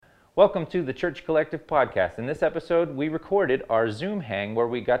Welcome to the Church Collective podcast. In this episode, we recorded our Zoom hang where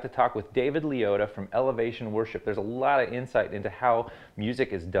we got to talk with David Liotta from Elevation Worship. There's a lot of insight into how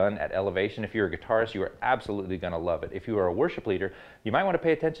music is done at Elevation. If you're a guitarist, you are absolutely going to love it. If you are a worship leader, you might want to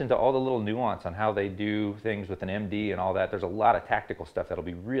pay attention to all the little nuance on how they do things with an MD and all that. There's a lot of tactical stuff that'll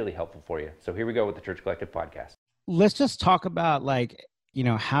be really helpful for you. So here we go with the Church Collective podcast. Let's just talk about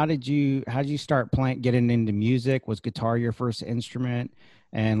how did you start getting into music? Was guitar your first instrument?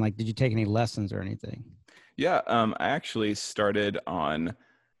 And did you take any lessons or anything? Yeah, I actually started on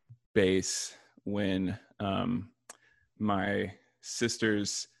bass when my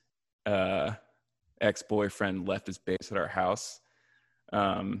sister's ex-boyfriend left his bass at our house.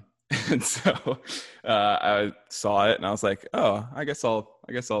 And so I saw it and I was like, oh, I guess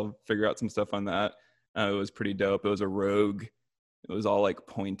I'll figure out some stuff on that. It was pretty dope. It was a Rogue. It was all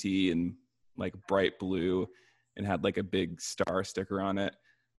pointy and bright blue and had a big star sticker on it.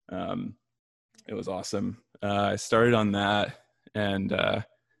 It was awesome. I started on that, and I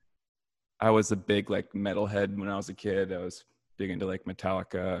was a big metalhead when I was a kid. I was big into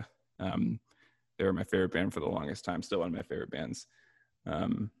Metallica. They were my favorite band for the longest time, still one of my favorite bands.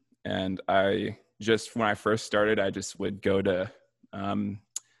 And when I first started, I just would go to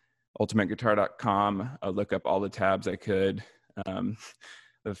ultimateguitar.com. I'd look up all the tabs I could. I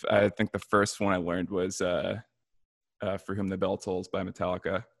think the first one I learned was For Whom the Bell Tolls by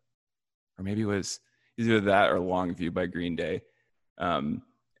Metallica, or maybe it was either that or Longview by Green Day. And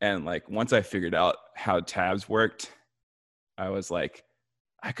once I figured out how tabs worked, I was like,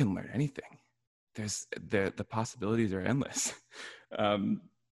 I can learn anything. The possibilities are endless. So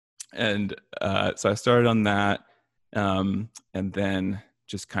I started on that, and then I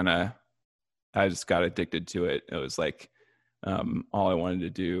just got addicted to it. It was all I wanted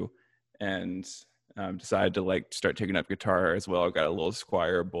to do, and decided to start taking up guitar as well. I got a little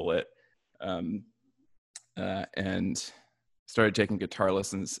Squier Bullet, and started taking guitar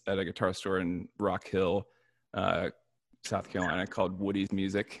lessons at a guitar store in Rock Hill, South Carolina, called Woody's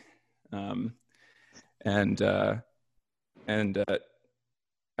Music. I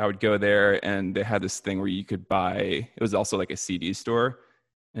would go there, and they had this thing where you could buy. It was also a CD store,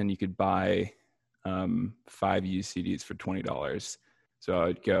 and you could buy 5 used CDs for $20. So I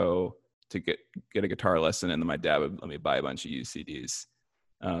would go to get a guitar lesson, and then my dad would let me buy a bunch of used CDs.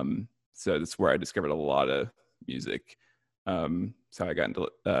 So that's where I discovered a lot of music. So I got into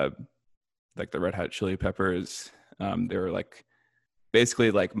the Red Hot Chili Peppers. They were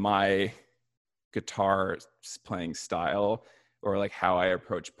basically my guitar playing style, or how I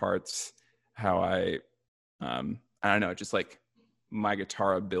approach parts, how I don't know, just my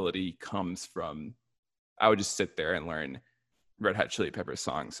guitar ability comes from, I would just sit there and learn Red Hot Chili Peppers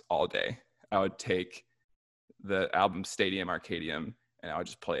songs all day. I would take the album Stadium Arcadium and I would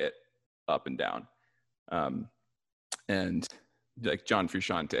just play it up and down. And John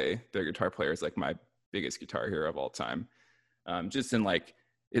Frusciante, their guitar player, is my biggest guitar hero of all time. Just in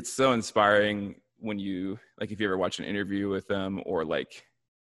it's so inspiring when you, if you ever watch an interview with them, or that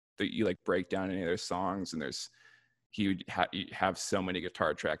you break down any of their songs, and he would have so many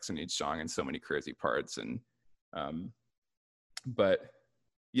guitar tracks in each song and so many crazy parts. And but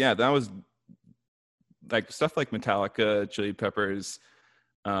yeah, that was stuff like Metallica, Chili Peppers,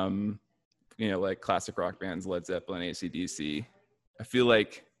 classic rock bands, Led Zeppelin, AC/DC. I feel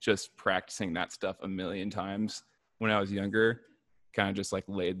just practicing that stuff a million times when I was younger kind of just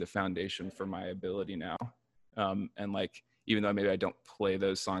laid the foundation for my ability now. And even though maybe I don't play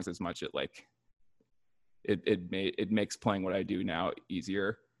those songs as much, it makes playing what I do now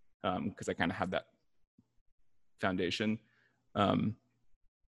easier, because I kind of have that foundation. But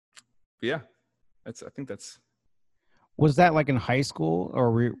yeah, I think that's. Was that in high school,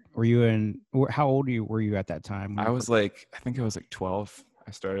 or were you how old were you at that time? I was I think I was 12.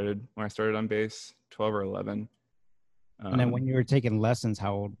 When I started on bass, 12 or 11. And then when you were taking lessons,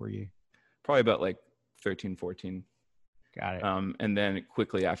 how old were you? Probably about 13, 14. Got it. And then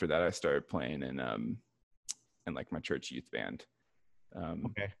quickly after that, I started playing in my church youth band.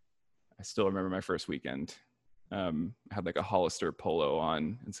 Okay. I still remember my first weekend. I had a Hollister polo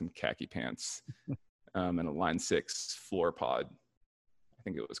on and some khaki pants, and a Line 6 floor pod, I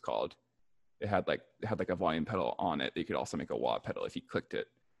think it was called. It had a volume pedal on it that you could also make a wah pedal if you clicked it.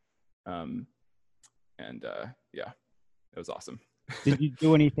 Yeah, it was awesome. Did you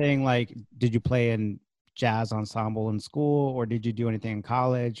do anything did you play in jazz ensemble in school, or did you do anything in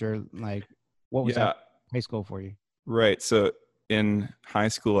college, or what was that high school for you? Right. So in high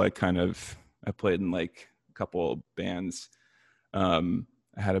school, I played in a couple bands. I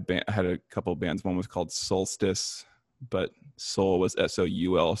had a couple bands. One was called Solstice, but Soul was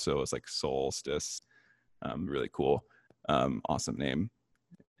SOUL, so it was like Solstice. Really cool, awesome name.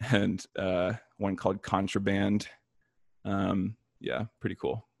 And one called Contraband. Yeah, pretty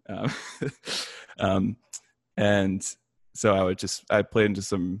cool. Um, and so I played into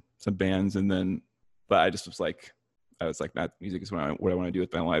some bands, and then, but I just was like, that music is what I want to do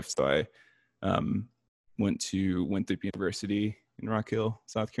with my life. So I went to Winthrop University in Rock Hill,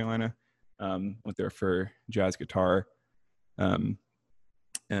 South Carolina. Went there for jazz guitar, and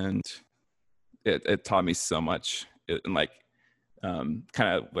it taught me so much. And like, kind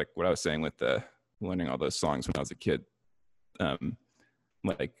of like what I was saying with the learning all those songs when I was a kid.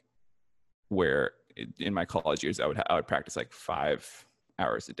 Like where in my college years, I would practice like 5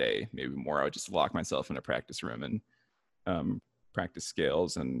 hours a day, maybe more. I would just lock myself in a practice room and practice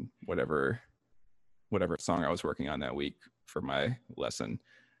scales and whatever song I was working on that week for my lesson.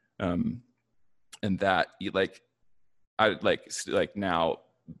 And that like, I like now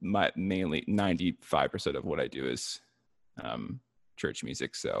my mainly 95% of what I do is church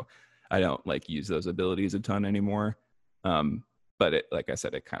music. So I don't like use those abilities a ton anymore. But it, like I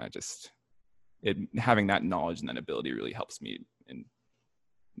said, it kind of just, having that knowledge and that ability really helps me in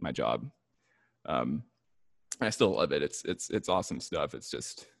my job. I still love it. It's awesome stuff. It's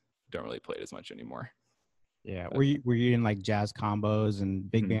just don't really play it as much anymore. Yeah. But, Were you in like jazz combos and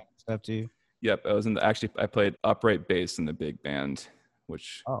big band stuff too? Yep. I was I played upright bass in the big band,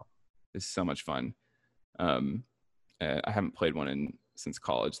 which is so much fun. I haven't played one since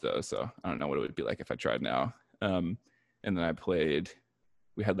college though, so I don't know what it would be like if I tried now. And then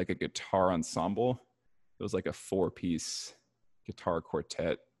we had like a guitar ensemble. It was like a 4-piece guitar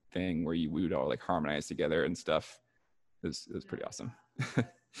quartet thing where we would all like harmonize together and stuff. It was pretty awesome.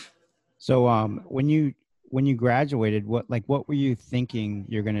 So when you graduated, what were you thinking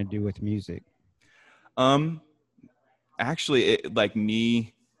you're gonna do with music? Actually, like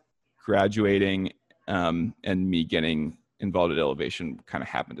me graduating and me getting involved at Elevation kind of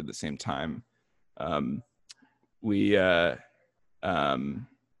happened at the same time. I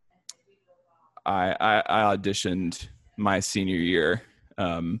auditioned my senior year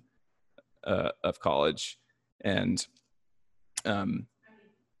of college, and I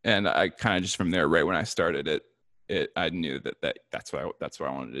kind of just from there, right when I started I knew that's what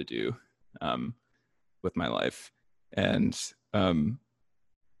I wanted to do with my life, and I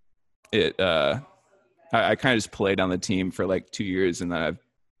kind of just played on the team for like 2 years, and then I've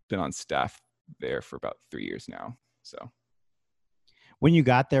been on staff there for about 3 years now. So When you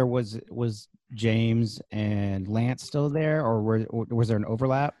got there, was James and Lance still there, or was there an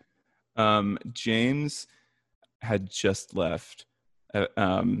overlap? James had just left,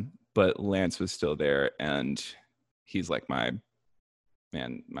 but Lance was still there, and he's like my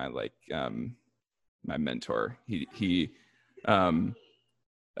mentor. He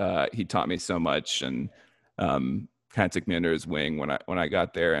taught me so much, and kind of took me under his wing when I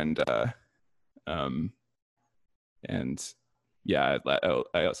got there, and yeah, I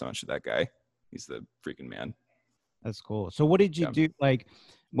owe so much to that guy. He's the freaking man. That's cool. So what did you do like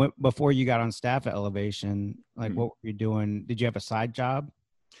before you got on staff at Elevation? Like what were you doing? Did you have a side job?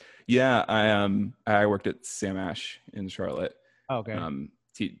 Yeah, I worked at Sam Ash in Charlotte. Oh, okay.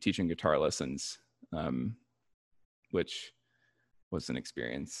 Teaching guitar lessons, which was an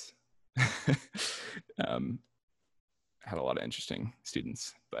experience. Had a lot of interesting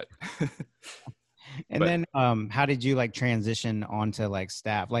students, but then how did you like transition onto like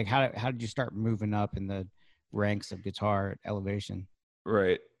staff? Like how did you start moving up in the ranks of guitar at Elevation?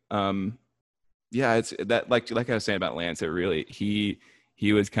 Right. Yeah, it's that like I was saying about Lance, it really he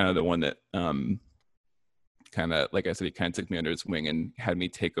was kind of the one that kind of, like I said, he kind of took me under his wing and had me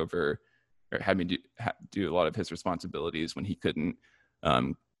take over, or had me do a lot of his responsibilities when he couldn't.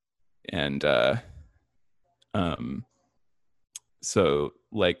 So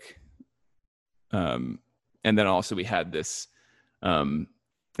like, and then also we had this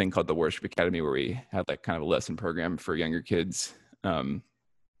thing called the Worship Academy, where we had like kind of a lesson program for younger kids. And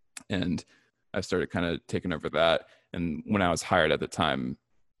I started kind of taking over that. And when I was hired at the time,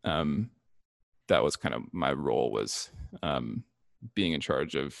 that was kind of my role, was being in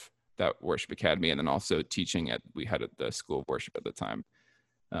charge of that Worship Academy, and then also teaching we had at the School of Worship at the time.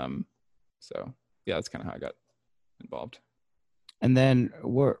 So yeah, that's kind of how I got involved. And then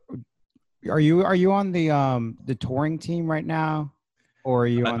are you on the touring team right now, or are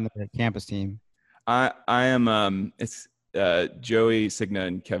you on the campus team? I am. It's Joey Signa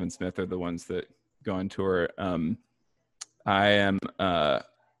and Kevin Smith are the ones that go on tour. I am. I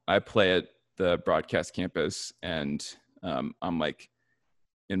play at the broadcast campus, and I'm like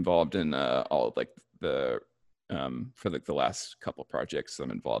involved in all of like the for like the last couple projects.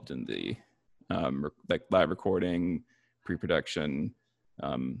 I'm involved in the like live recording, pre-production,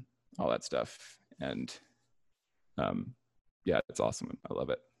 all that stuff. And yeah, it's awesome. I love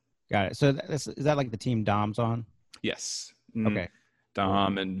it. Got it. So is that like the team Dom's on? Yes. Okay.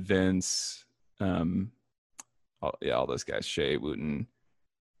 Dom and Vince, all those guys, Shay, Wooten.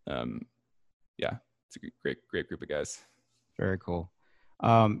 Yeah, it's a great group of guys. Very cool.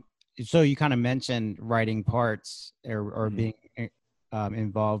 So you kind of mentioned writing parts or being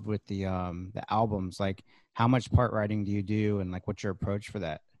involved with the albums. Like, how much part writing do you do, and like, what's your approach for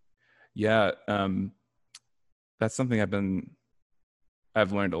that? Yeah, that's something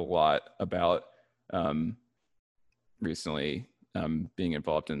I've learned a lot about recently, being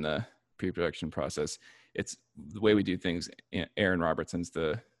involved in the pre-production process. It's the way we do things. Aaron Robertson's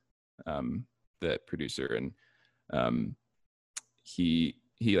the producer, and he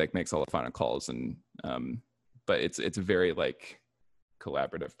like makes all the final calls, and but it's a very like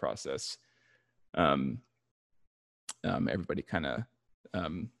collaborative process. Everybody kind of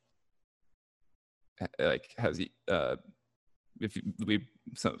like has if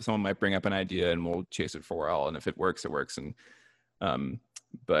someone might bring up an idea and we'll chase it for a while, and if it works, it works. And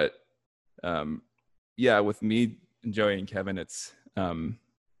but yeah, with me, Joey, and Kevin, it's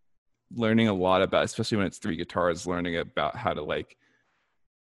learning a lot about, especially when it's 3 guitars, learning about how to like,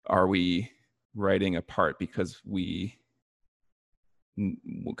 are we writing a part because we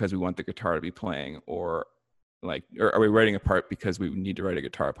want the guitar to be playing, or are we writing a part because we need to write a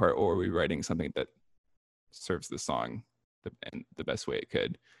guitar part, or are we writing something that serves the song the best way it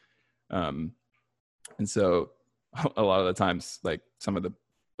could? And so a lot of the times, like, some of the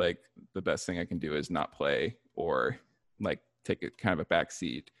best thing I can do is not play, or like take a kind of a back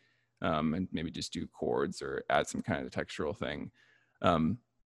seat, and maybe just do chords or add some kind of textural thing.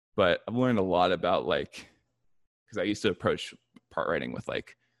 But I've learned a lot about, like, because I used to approach part writing with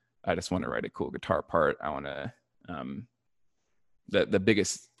like, I just want to write a cool guitar part. I want to, the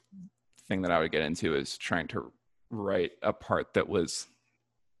biggest thing that I would get into is trying to write a part that was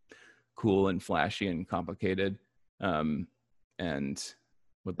cool and flashy and complicated, and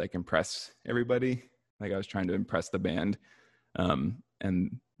would like impress everybody. Like, I was trying to impress the band,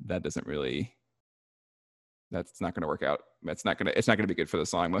 and that doesn't really, that's not going to work out. It's not going to be good for the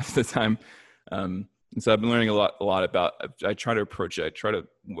song most of the time. And so I've been learning a lot about, I try to approach it.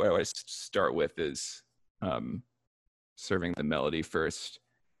 What I start with is serving the melody first,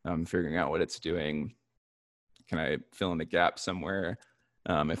 figuring out what it's doing. Can I fill in the gap somewhere?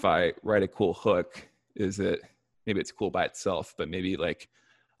 If I write a cool hook, maybe it's cool by itself, but maybe like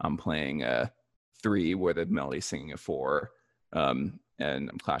I'm playing a 3 where the melody's singing a 4, and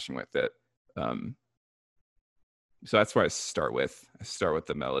I'm clashing with it. So that's where I start with. I start with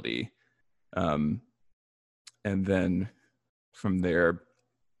the melody. And then from there,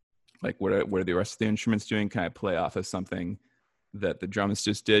 like, what are the rest of the instruments doing? Can I play off of something that the drums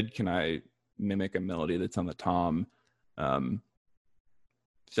just did? Can I mimic a melody that's on the tom?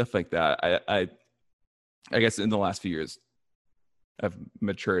 Stuff like that. I guess in the last few years, I've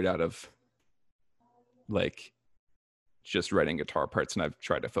matured out of like just writing guitar parts, and I've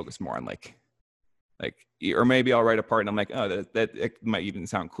tried to focus more on like, or maybe I'll write a part and I'm like, oh, that it might even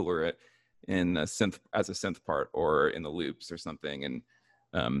sound cooler in a synth, as a synth part, or in the loops or something.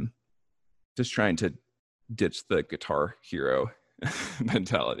 And just trying to ditch the guitar hero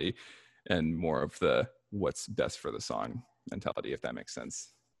mentality and more of the what's best for the song mentality, if that makes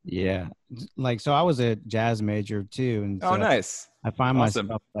sense. Yeah. Like, so I was a jazz major too. And so nice. I find Awesome.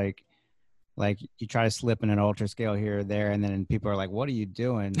 myself like you try to slip in an ultra scale here or there, and then people are like, what are you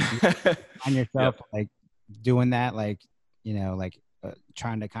doing? You find yourself like doing that, like, like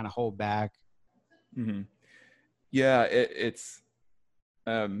trying to kind of hold back. Mm-hmm. Yeah, it's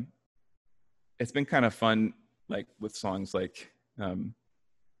been kind of fun, like with songs like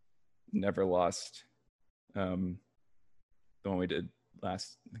Never Lost, the one we did I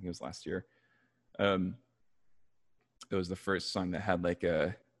think it was last year. It was the first song that had like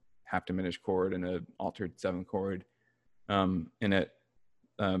a half diminished chord and an altered 7 chord in it,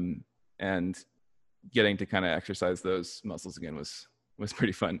 and getting to kind of exercise those muscles again was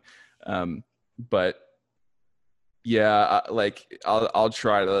pretty fun. But yeah, like I'll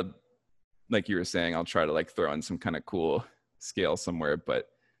try to, like you were saying, I'll try to like throw in some kind of cool scale somewhere. But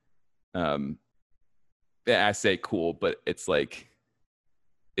I say cool, but it's like,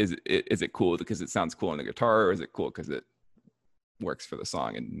 is it cool because it sounds cool on the guitar, or is it cool because it works for the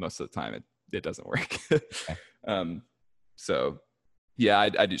song? And most of the time it doesn't work. So yeah,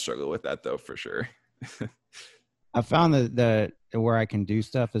 I do struggle with that though, for sure. I found that where I can do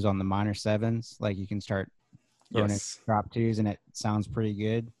stuff is on the minor 7s. Like, you can start throwing in Yes. drop twos, and it sounds pretty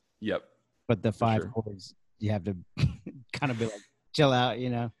good. Yep. But the For 5 sure. chords, you have to kind of be like, chill out, you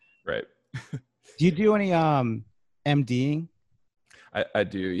know. Right. Do you do any MDing? I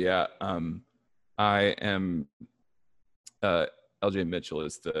do, yeah. I am LJ Mitchell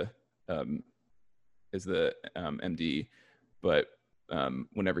is the MD, but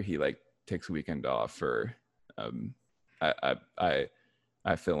whenever he like takes a weekend off, or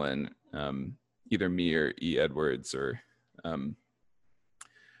I fill in either me or E Edwards, or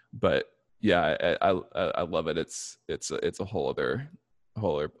but yeah, I love it. It's a whole other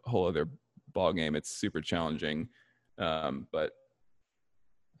ball game. It's super challenging, but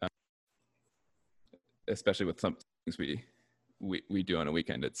especially with some things we do on a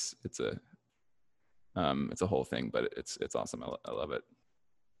weekend, it's a whole thing, but it's awesome. I love it.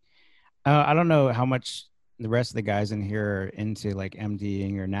 I don't know how much the rest of the guys in here are into like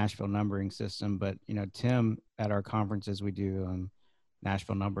MDing or Nashville numbering system, but you know, Tim, at our conferences we do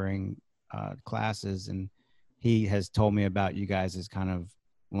Nashville numbering classes, and he has told me about you guys' kind of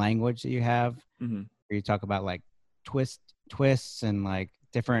language that you have, Mm-hmm. where you talk about like twists and like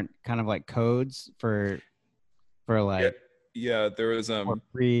different kind of like codes for like yeah there was for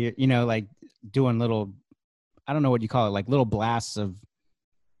free, you know, like doing little, I don't know what you call it, like little blasts of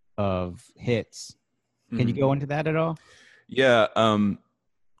hits. Can you go into that at all? Yeah,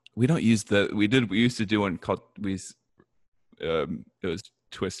 we don't use we used to do one called it was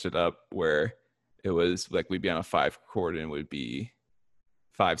Twisted Up, where it was like we'd be on a 5 chord and it would be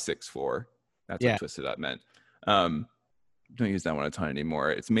 5 6 4. That's what Twisted Up meant. Don't use that one a ton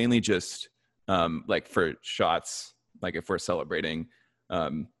anymore. It's mainly just like for shots, like if we're celebrating,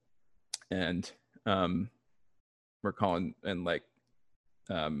 and we're calling, and like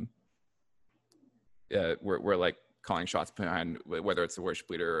we're like calling shots behind, whether it's the worship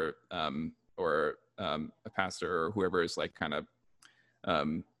leader or a pastor or whoever is like kind of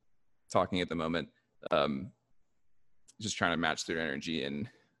talking at the moment, just trying to match their energy.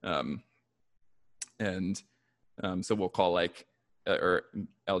 And so we'll call like, or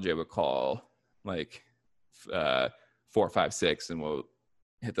LJ would call like 4 5 6, and we'll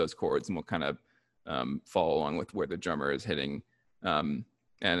hit those chords, and we'll kind of follow along with where the drummer is hitting. And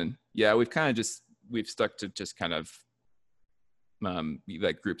yeah, we've stuck to just kind of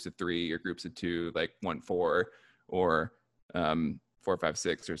like groups of 3 or groups of 2, like 1 4 or 4 5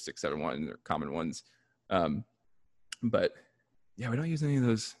 6 or 6 7 1 or common ones. But yeah, we don't use any of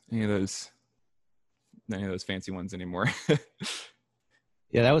those fancy ones anymore.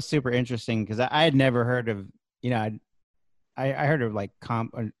 Yeah, that was super interesting, because I had never heard of, you know, I heard of like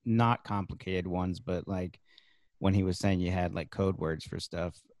not complicated ones, but like when he was saying you had like code words for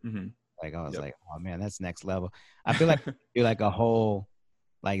stuff, Mm-hmm. like I was like, oh man, that's next level. I feel like do like a whole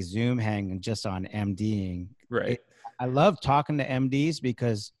like Zoom hang just on MDing. Right. I love talking to MDs,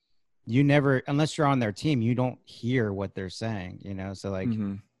 because you never, unless you're on their team, you don't hear what they're saying, you know? So like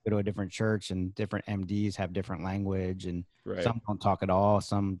go to a different church and different MDs have different language, and some don't talk at all,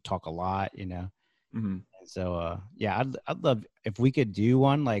 some talk a lot, you know? And so, yeah, I'd love if we could do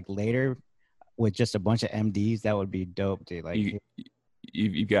one like later with just a bunch of MDs. That would be dope, dude. Like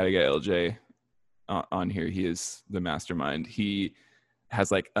you've got to get LJ on here. He is the mastermind. He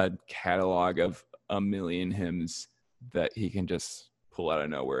has like a catalog of 1 million hymns that he can just pull out of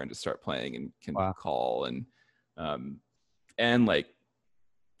nowhere and just start playing, and can call and like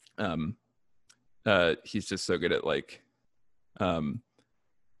he's just so good at like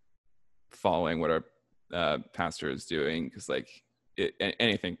following what our pastor is doing, because like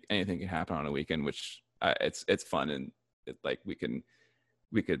anything can happen on a weekend, which it's fun, and like we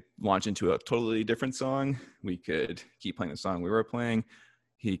could launch into a totally different song. We could keep playing the song we were playing.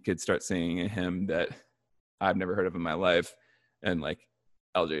 He could start singing a hymn that I've never heard of in my life, and like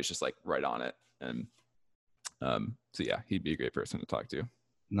LJ is just like right on it. And so yeah, he'd be a great person to talk to.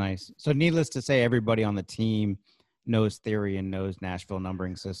 Nice. So needless to say, everybody on the team knows theory and knows Nashville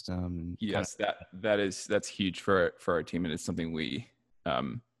numbering system. Yes, that's huge for our team, and it's something we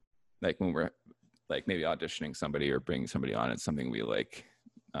like when we're like maybe auditioning somebody or bringing somebody on. It's something we like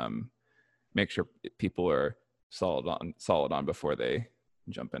make sure people are solid on before they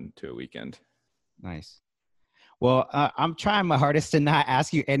jump into a weekend. Nice. Well, I'm trying my hardest to not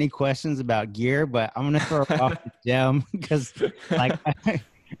ask you any questions about gear, but I'm gonna throw it off to Jem, because like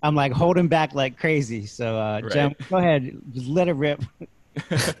I'm like holding back like crazy. So Jem, go ahead, just let it rip.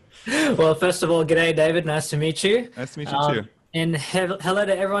 Well, first of all, g'day, David. Nice to meet you. Nice to meet you too. And hello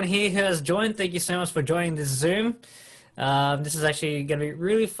to everyone here who has joined. Thank you so much for joining this Zoom. This is actually going to be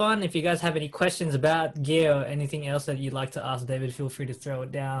really fun. If you guys have any questions about gear or anything else that you'd like to ask David, feel free to throw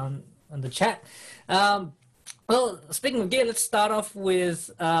it down on the chat. Well, speaking of gear, let's start off with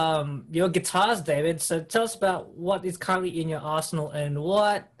your guitars, David. So tell us about what is currently in your arsenal and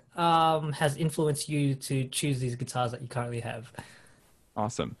what has influenced you to choose these guitars that you currently have.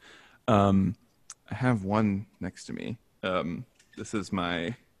 Awesome. I have one next to me. This is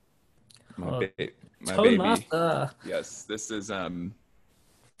my Oh, my Tone baby. Master. Yes, this is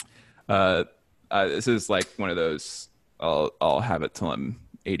like one of those. I'll have it till I'm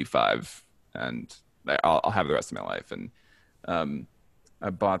 85, and I'll have the rest of my life. And I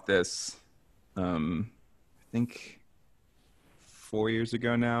bought this, I think 4 years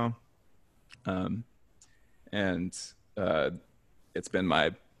ago now, and it's been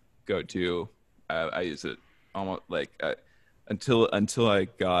my go-to. I use it almost like until I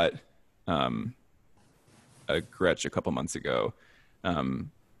got a Gretsch a couple months ago.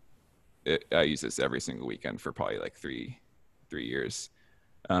 I use this every single weekend for probably like three years.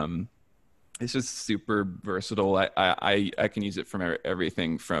 It's just super versatile. I can use it from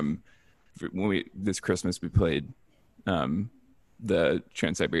everything from when this Christmas we played the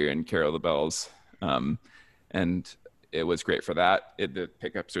Trans-Siberian Carol of the Bells, and it was great for that. The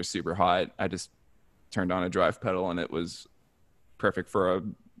pickups are super hot. I just turned on a drive pedal and it was perfect for a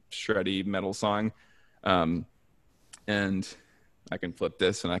shreddy metal song. And I can flip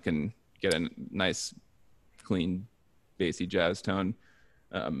this and I can get a nice, clean, bassy jazz tone.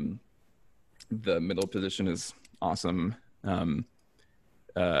 The middle position is awesome. And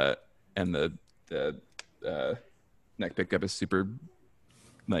the neck pickup is super,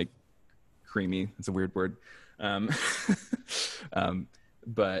 like, creamy. It's a weird word.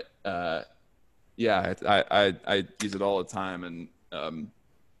 But yeah, I use it all the time. And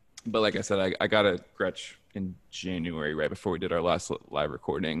but like I said, I got a Gretsch in January, right before we did our last live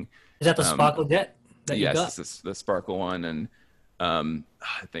recording. Is that the Sparkle Jet that you got? Yes, this is the Sparkle one, and I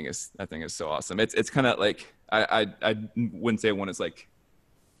think it's so awesome. It's kind of like I wouldn't say one is like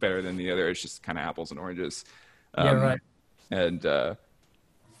better than the other. It's just kind of apples and oranges. Yeah, right. And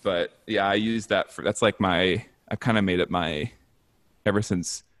but yeah, I use that for that's like I've kind of made it my ever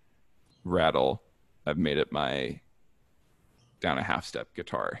since Rattle. I've made it my down a half step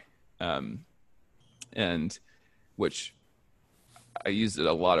guitar, and which I use it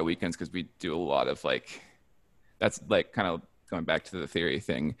a lot of weekends because we do a lot of like that's like kind of going back to the theory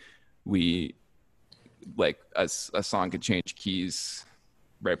thing. We like a song could change keys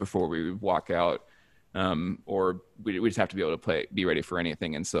right before we walk out, or we just have to be able to be ready for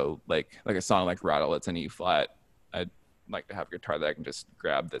anything. And so like a song like Rattle, it's an E flat. I'd like to have a guitar that I can just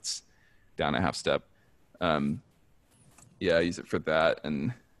grab that's down a half step. Yeah, I use it for that,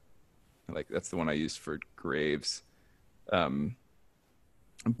 and like that's the one I use for Graves.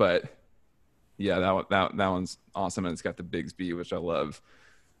 But yeah, that one's awesome, and it's got the Bigsby, which I love.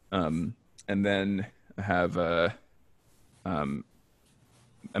 And then I have a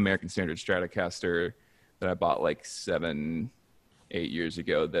American Standard Stratocaster that I bought like 7-8 years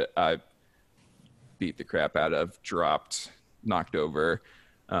ago that I beat the crap out of, dropped, knocked over.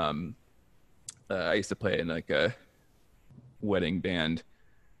 I used to play in like a wedding band,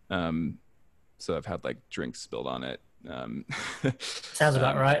 so I've had like drinks spilled on it. Sounds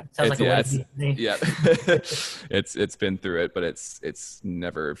about right. Sounds like a wedding band. Yeah. It's been through it, but it's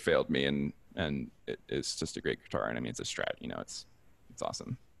never failed me, and it's just a great guitar. And I mean, it's a Strat, it's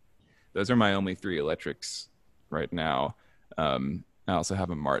awesome. Those are my only 3 electrics right now. I also have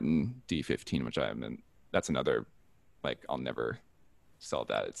a Martin D15, which that's another, like, I'll never sell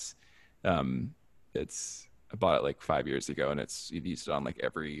that. I bought it like 5 years ago, and I've used it on like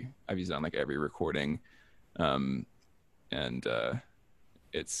every recording. And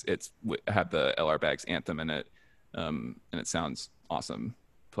it's I have the LR Bags Anthem in it, and it sounds awesome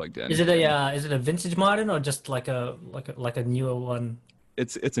plugged in. Is it a vintage Martin or just like a newer one?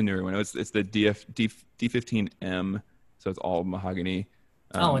 It's a newer one. It's the D15M, so it's all mahogany.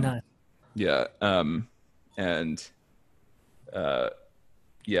 Oh, nice. Yeah. And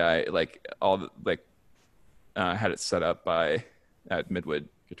yeah, I had it set up at Midwood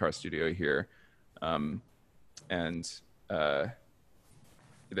Guitar Studio here, and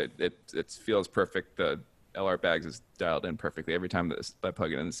it feels perfect. The LR Bags is dialed in perfectly every time that I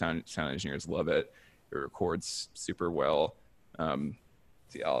plug it in. The sound engineers love it. It records super well.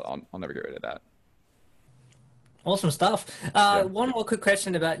 Yeah, I'll never get rid of that. Awesome stuff. Yeah. One more quick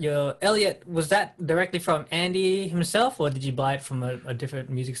question about your Elliott. Was that directly from Andy himself, or did you buy it from a different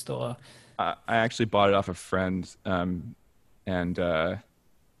music store? I actually bought it off a friend, and then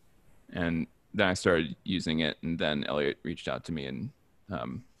I started using it, and then Elliott reached out to me, and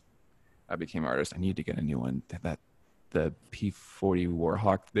I became an artist. I need to get a new one. The P40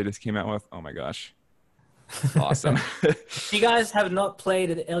 Warhawk they just came out with. Oh my gosh, Awesome. If you guys have not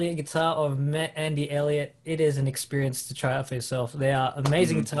played an Elliott guitar or met Andy Elliott, it is an experience to try out for yourself. They are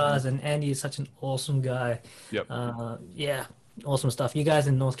amazing guitars, and Andy is such an awesome guy. Yep. Yeah, awesome stuff. You guys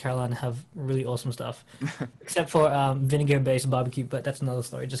in North Carolina have really awesome stuff, except for vinegar-based barbecue, but that's another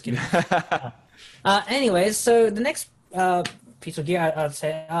story. Just kidding. Anyways, so the next piece of gear, I'd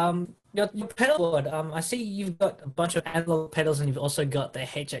say, your pedal board. I see you've got a bunch of analog pedals, and you've also got the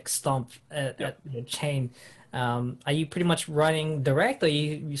HX Stomp at your chain. Are you pretty much running direct, or are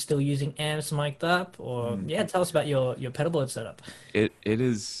you still using amps mic'd up? Or yeah, tell us about your pedal board setup. It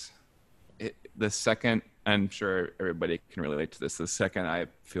is the second. I'm sure everybody can relate to this. The second I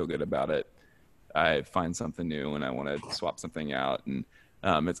feel good about it, I find something new and I want to swap something out, and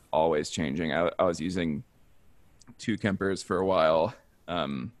it's always changing. I was using 2 Kempers for a while.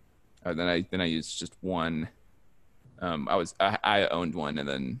 Then I used just one. I owned one, and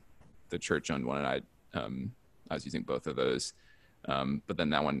then the church owned one, and I was using both of those. But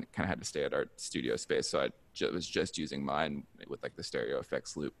then that one kind of had to stay at our studio space, so I was just using mine with like the stereo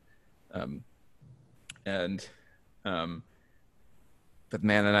effects loop. But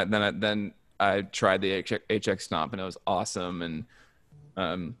man, then I tried the HX Stomp, and it was awesome. And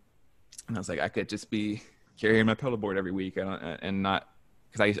I was like, I could just be carrying my pedal board every week, and not,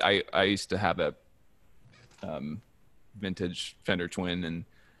 because I used to have a vintage Fender Twin, and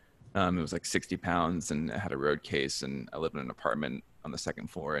it was like 60 pounds, and it had a road case, and I lived in an apartment on the 2nd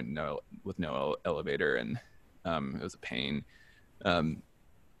floor and with no elevator, and it was a pain. And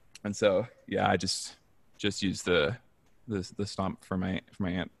so yeah, I just use the Stomp for my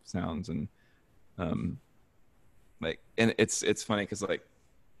amp sounds, and like, and it's funny because like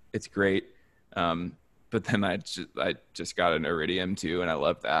it's great, but then I just got an Iridium too, and I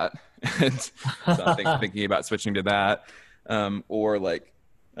love that. And so I'm thinking about switching to that, or like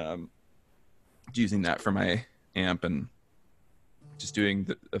using that for my amp and just doing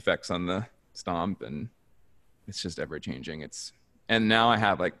the effects on the Stomp, and it's just ever changing. And now I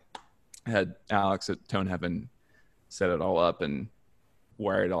had Alex at Tone Heaven set it all up and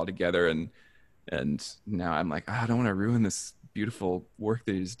wire it all together, and now I'm like, I don't want to ruin this beautiful work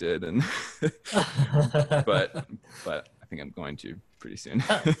that he just did, and but I think I'm going to pretty soon.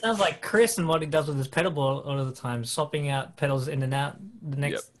 Sounds like Chris and what he does with his pedal board all of the time, swapping out pedals in and out. The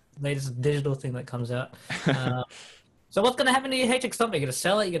next latest digital thing that comes out. So what's going to happen to your HX Stomp? Are you going to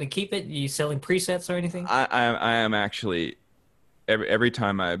sell it? You're going to keep it? Are you selling presets or anything? I am actually, every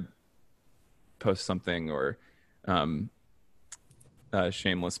time I post something, or a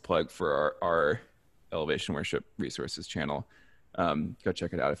shameless plug for our Elevation Worship Resources channel, go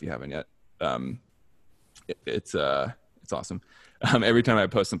check it out if you haven't yet. It's awesome. Every time I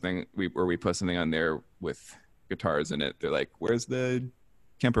post something, we post something on there with guitars in it, they're like, where's the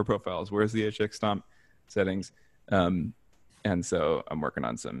Kemper profiles? Where's the HX Stomp settings? And so I'm working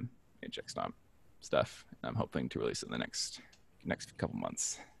on some HX Stomp stuff, and I'm hoping to release it in the next couple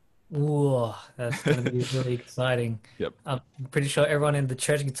months. Ooh, that's going to be really exciting. Yep. I'm pretty sure everyone in the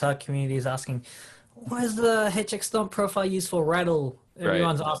church guitar community is asking, what is the HX Stomp profile used for rattle?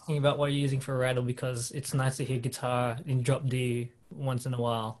 Everyone's asking about what you're using for rattle, because it's nice to hear guitar in drop D once in a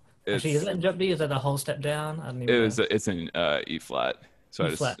while. Actually, is that in drop D? Is that a whole step down? I don't even know. It's in E flat. So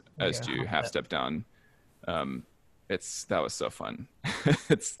E flat. I just do half step down. That was so fun.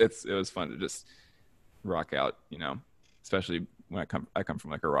 It was fun to just rock out, especially when I come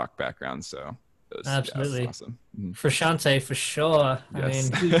from like a rock background, so it was, absolutely, yeah, it was awesome. Frusciante for sure. Yes.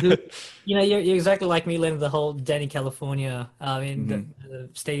 I mean, you're exactly like me, Len. The whole Danny California, the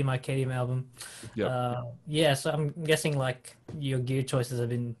Stadium Arcadium album. Yep. Yeah, so I'm guessing like your gear choices have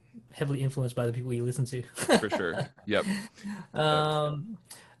been heavily influenced by the people you listen to. For sure. Yep.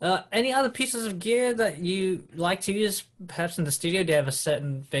 Any other pieces of gear that you like to use, perhaps in the studio? Do you have a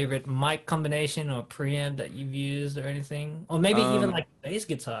certain favorite mic combination or preamp that you've used or anything? Or maybe even like bass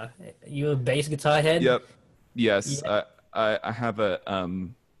guitar. You a bass guitar head? Yep. Yes. Yeah. I have a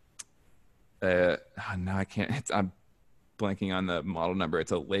no, I can't. I'm blanking on the model number.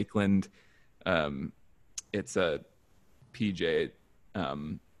 It's a Lakeland. It's a PJ.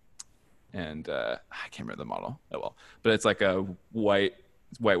 And I can't remember the model. Oh well, but it's like a white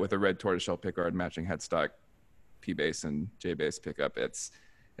with a red tortoiseshell pickguard, matching headstock, P bass and J bass pickup. It's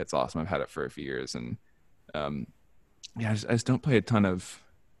awesome. I've had it for a few years, and I just don't play a ton of.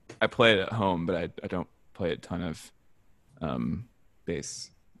 I play it at home, but I don't play a ton of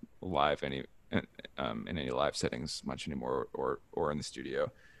bass live in any live settings much anymore, or in the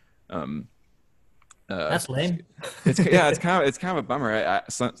studio. That's lame. It's kind of a bummer.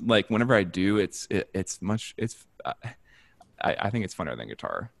 Like whenever I do, I think it's funner than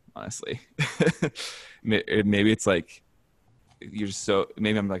guitar. honestly. Maybe it's like you're just so,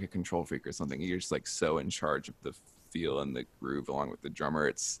 maybe I'm like a control freak or something. You're just like so in charge of the feel and the groove along with the drummer.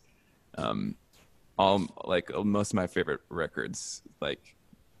 It's all like most of my favorite records, like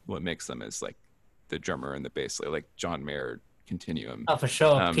what makes them is like the drummer and the bass, like John Mayer Continuum. Oh, for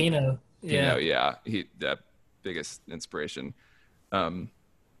sure. Um, Pino. Yeah. Pino, yeah, that biggest inspiration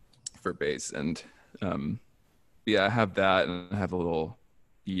for bass. And yeah, I have that, and I have a little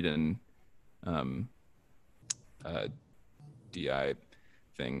Eden DI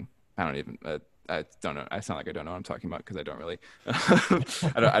thing. I don't even I don't know. I sound like I don't know what I'm talking about because I don't really.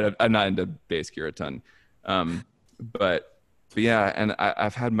 I'm not into bass gear a ton, but yeah. And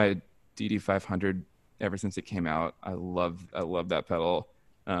I've had my DD500 ever since it came out. I love that pedal.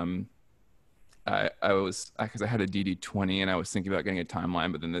 I was, because I had a DD20 and I was thinking about getting a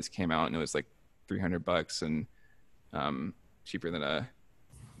Timeline, but then this came out and it was like $300 and cheaper than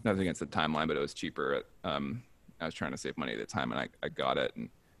nothing against the Timeline, but it was cheaper. I was trying to save money at the time, and I got it, and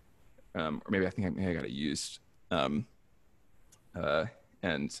or maybe I got it used, and I've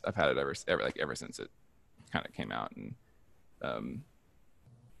had it ever since it kind of came out,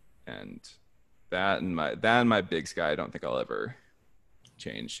 and that and my Big Sky, I don't think I'll ever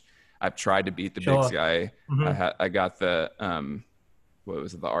change. I've tried to beat the Big Sky. Mm-hmm. I got the what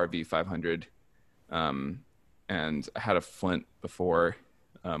was it, the RV 500, and I had a Flint before.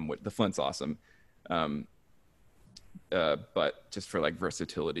 The Flint's awesome. But just for like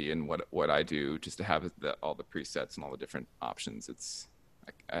versatility and what I do, just to have all the presets and all the different options, it's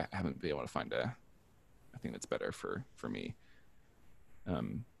I haven't been able to find a thing that's better for me.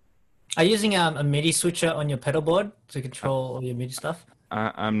 Are you using a MIDI switcher on your pedal board to control all your MIDI stuff?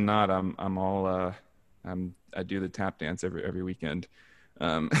 I'm not. I'm all. I do the tap dance every weekend.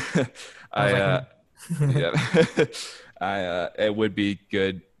 Yeah. It would be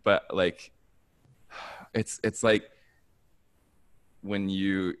good, but like, it's like when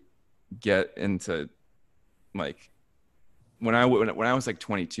you get into like when I was like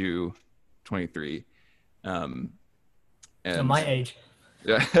 22, 23, and my age.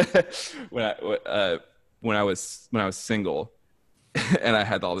 Yeah, when I was single, and I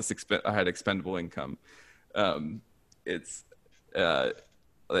had all this I had expendable income. It's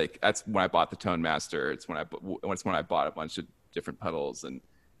like that's when I bought the Tone Master. It's when I bought a bunch of different pedals,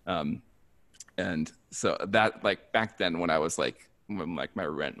 and so that, like, back then when my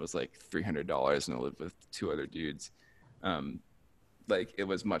rent was like $300 and I lived with two other dudes, like it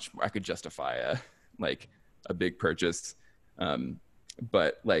was much more, I could justify a big purchase,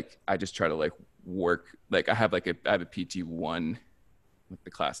 but like I just try to like work, like I have a PT1, like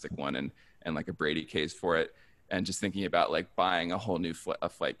the classic one, and like a Brady case for it, and just thinking about like buying a whole new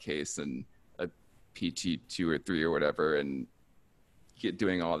flight case and a PT2 or 3 or whatever, and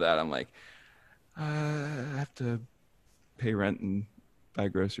doing all that, I'm like, I have to pay rent and buy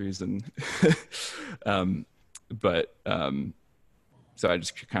groceries and so I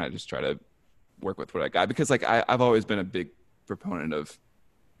just kind of just try to work with what I got, because like I've always been a big proponent of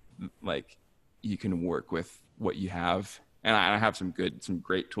like you can work with what you have, and I have some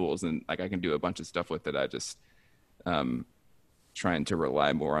great tools, and like I can do a bunch of stuff with it. I just trying to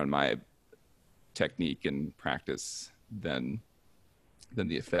rely more on my technique and practice than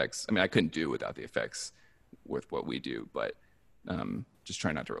the effects. I mean, I couldn't do without the effects with what we do, but just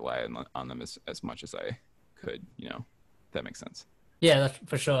try not to rely on them as much as I could, if that makes sense. Yeah, that's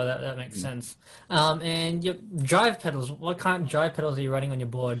for sure. That makes sense. And your drive pedals, what kind of drive pedals are you running on your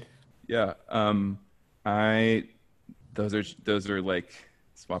board? Yeah, those are like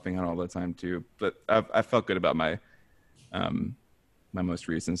swapping out all the time too. But I felt good about my my most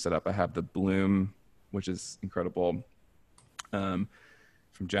recent setup. I have the Bloom, which is incredible, from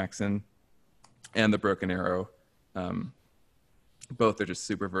Jackson, and the Broken Arrow. Both are just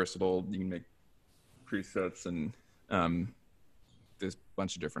super versatile. You can make presets, and there's a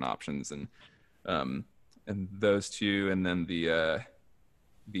bunch of different options, and those two, and then the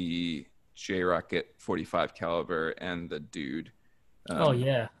J-Rocket 45 caliber and the Dude. Oh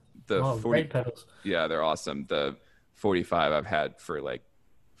yeah, great pedals. Yeah, they're awesome. The 45 I've had for like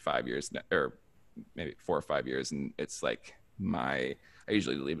 5 years now, or maybe 4 or 5 years, and it's like I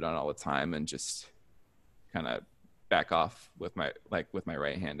usually leave it on all the time and just kind of back off with my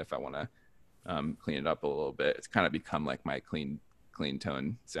right hand if I want to clean it up a little bit. It's kind of become like my clean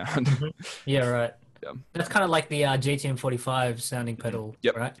tone sound. Mm-hmm. Yeah, right. Yeah. That's kind of like the JTM 45 sounding pedal,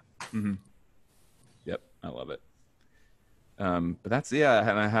 Yep. right? Mm-hmm. Yep, I love it. But that's, yeah,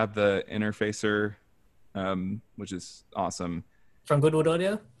 and I have the Interfacer, which is awesome. From Goodwood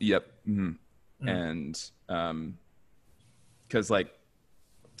Audio? Yep. Mm-hmm. And because like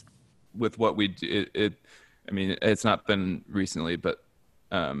with what we do, I mean, it's not been recently, but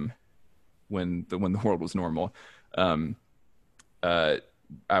when the world was normal,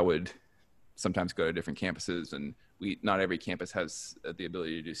 I would sometimes go to different campuses, and not every campus has the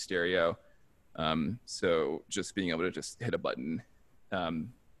ability to do stereo. So just being able to just hit a button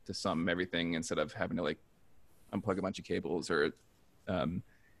to sum everything instead of having to like unplug a bunch of cables or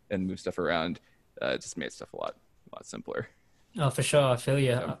and move stuff around, just made stuff a lot simpler. Oh, for sure. I feel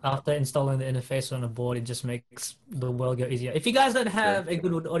you. Yeah. After installing the interface on a board, it just makes the world go easier. If you guys don't have a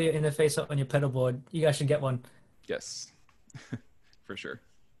good audio interface on your pedal board, you guys should get one. Yes, for sure.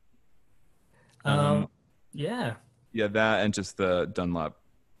 Yeah. Yeah, that and just the Dunlop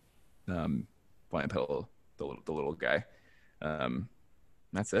blind pedal, the little guy.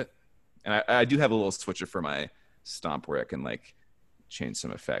 That's it. And I do have a little switcher for my stomp where I can like change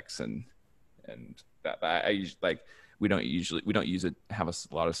some effects and that. But I usually like we don't use it. Have a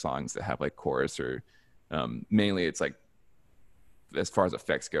lot of songs that have like chorus or mainly it's like as far as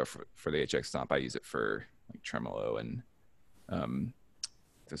effects go for the HX stomp, I use it for like tremolo and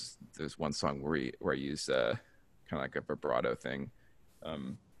there's one song where I use kind of like a vibrato thing,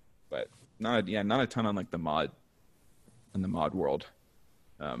 but not a ton on like the mod world.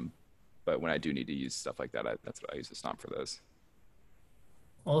 But when I do need to use stuff like that, that's what I use the stomp for those.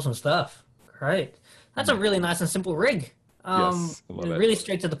 Awesome stuff. Great. That's a really nice and simple rig. Yes, I love it. Really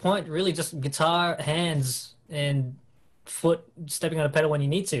straight to the point. Really just guitar, hands, and foot stepping on a pedal when you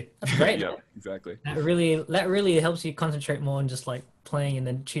need to. That's great. Yeah, exactly. That really helps you concentrate more on just like playing and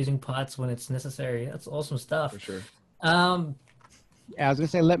then choosing parts when it's necessary. That's awesome stuff. For sure. Yeah, I was gonna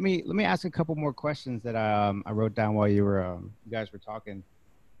say let me ask a couple more questions that I wrote down while you guys were talking.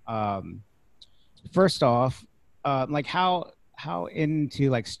 First off, like how into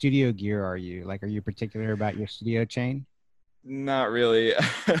like studio gear are you? Like, are you particular about your studio chain? Not really.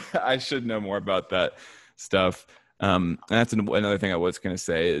 I should know more about that stuff. And that's another thing I was going to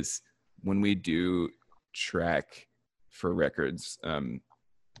say is when we do track for records,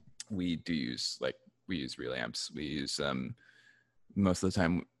 we use real amps. We use most of the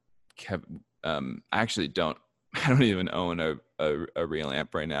time. I actually don't. I don't even own a real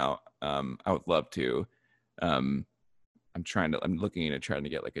amp right now. I would love to. I'm looking into trying to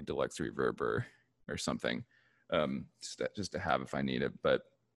get like a deluxe reverb or something, just to have if I need it. But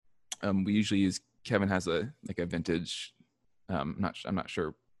we usually use. Kevin has a vintage. I'm not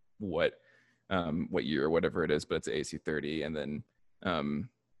sure what year or whatever it is, but it's an AC30. And then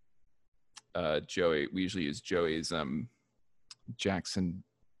Joey, we usually use Joey's Jackson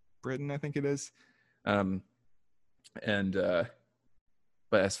Britain, I think it is. But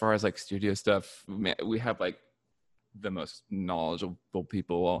as far as like studio stuff, we have like the most knowledgeable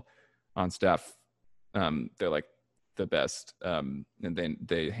people on staff. They're like the best, and then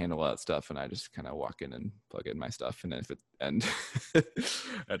they handle all that stuff, and I just kind of walk in and plug in my stuff, and I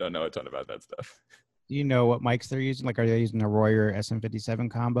don't know a ton about that stuff. Do you know what mics they're using? Like, are they using a Royer SM57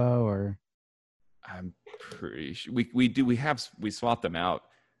 combo or? I'm pretty sure we swapped them out.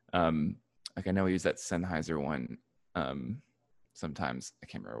 Like I know we use that Sennheiser one. Sometimes I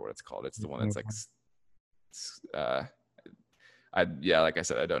can't remember what it's called. It's the one that's like, like I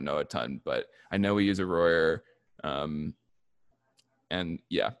said, I don't know a ton, but I know we use a Royer, and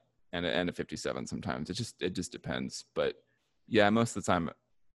a 57 sometimes. It just depends, but yeah, most of the time,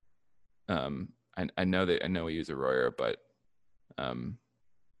 I know we use a Royer, but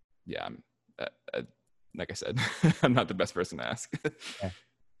like I said, I'm not the best person to ask. Okay.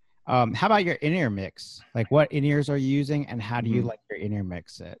 How about your in-ear mix? Like, what in-ears are you using, and how do you like your in-ear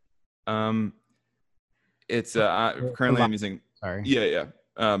mix set? It's currently I'm using. Sorry. Yeah.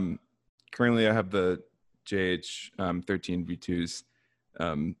 Currently I have the JH 13 V2s.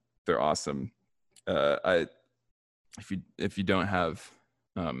 They're awesome. If you don't have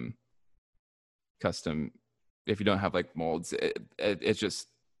custom, if you don't have like molds, it's just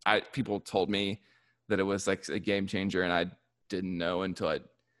people told me that it was like a game changer, and I didn't know until I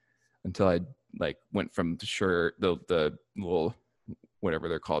like went from the little whatever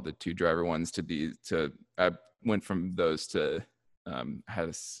they're called, the 2-driver ones I went from those to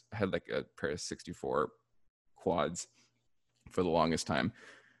had like a pair of 64 quads for the longest time.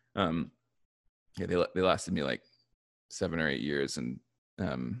 They lasted me like 7 or 8 years, and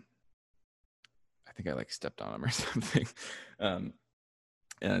I think I like stepped on them or something,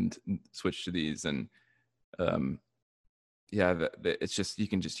 and switched to these, and it's just, you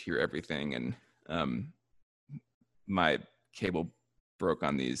can just hear everything. And my cable broke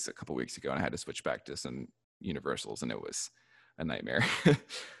on these a couple weeks ago, and I had to switch back to some universals, and it was a nightmare.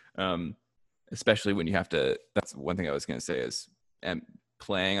 Especially when you have to, that's one thing I was going to say is, and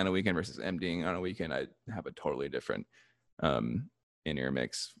playing on a weekend versus MDing on a weekend, I have a totally different in-ear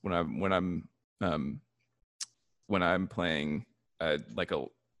mix. When I'm playing, I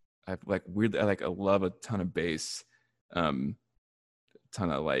love a ton of bass, ton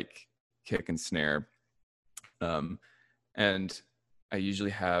of like kick and snare, and I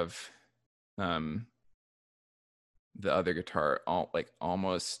usually have the other guitar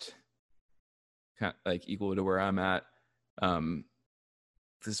almost kind of like equal to where I'm at.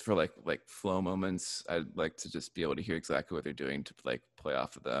 This is for like flow moments. I'd like to just be able to hear exactly what they're doing to like play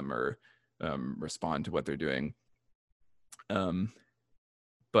off of them or respond to what they're doing.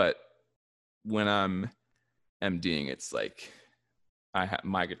 But when I'm MDing, it's like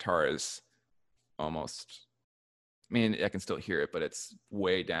my guitar is almost, I mean, I can still hear it, but it's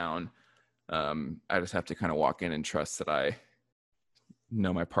way down. I just have to kind of walk in and trust that I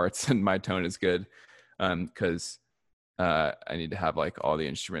know my parts and my tone is good, because I need to have like all the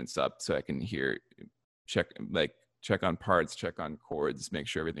instruments up so I can check on parts, check on chords, make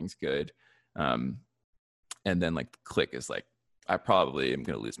sure everything's good. And then like the click is like, I probably am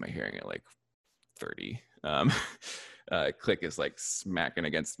going to lose my hearing at like 30. Click is like smacking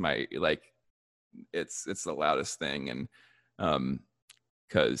against my, like, it's the loudest thing. And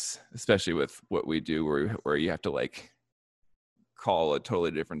because especially with what we do where you have to like call a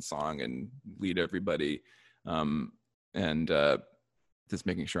totally different song and lead everybody, and just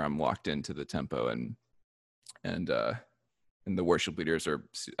making sure I'm locked into the tempo and the worship leaders are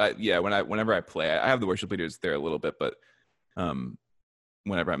whenever I play, I have the worship leaders there a little bit, but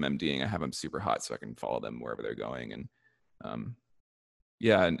whenever I'm MDing, I have them super hot so I can follow them wherever they're going. And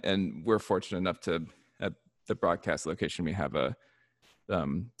and we're fortunate enough to, at the broadcast location, we have a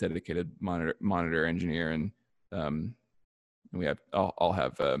dedicated monitor engineer, and we have I'll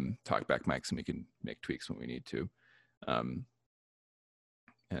have talkback mics, and we can make tweaks when we need to.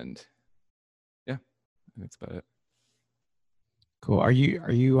 And yeah, that's about it. Cool. Are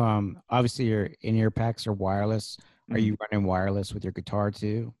you obviously your in-ear packs are wireless. Are you running wireless with your guitar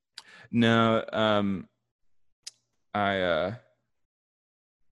too? No, I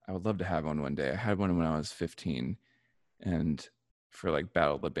would love to have one day. I had one when I was 15, and for like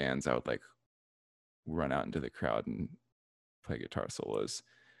Battle of the Bands, I would like run out into the crowd and play guitar solos.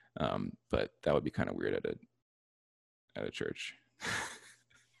 But that would be kind of weird at a church.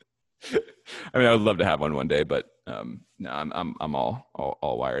 I mean, I would love to have one day, but no, I'm all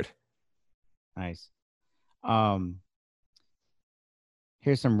wired. Nice.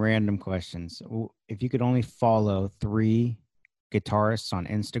 Here's some random questions. If you could only follow 3 guitarists on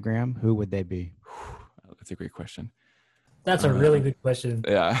Instagram, who would they be? That's a great question. That's a really good question.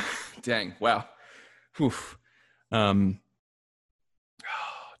 Yeah. Dang. Wow. Whew. Dang.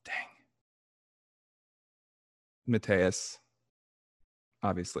 Mateus,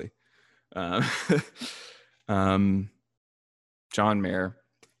 obviously. John Mayer.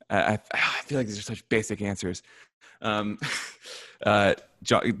 I feel like these are such basic answers. John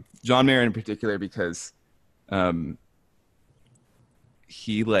Mayer in particular, because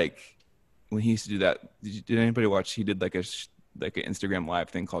he, like, when he used to do that, did anybody watch? He did like an Instagram live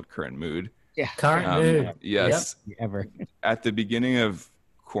thing called Current Mood. Yeah, Current Mood. Yes. Yep. Ever. At the beginning of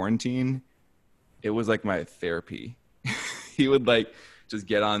quarantine, it was like my therapy. He would like just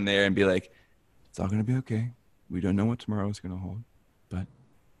get on there and be like, "It's all gonna be okay. We don't know what tomorrow is gonna hold, but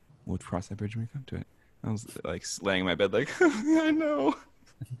we'll cross that bridge when we come to it." I was like laying in my bed like, yeah, I know.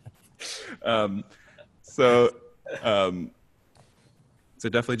 So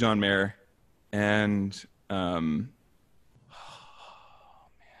definitely John Mayer. And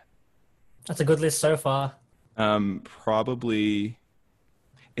That's a good list so far. probably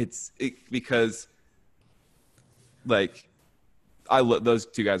because like those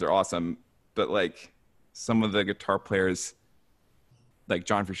two guys are awesome, but like some of the guitar players, like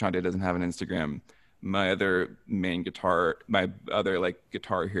John Frusciante doesn't have an Instagram. My other guitar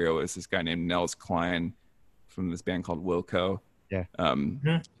hero is this guy named Nels Klein from this band called Wilco. Yeah.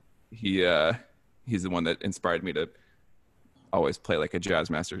 He's the one that inspired me to always play like a jazz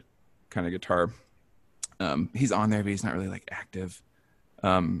master kind of guitar. He's on there, but he's not really like active.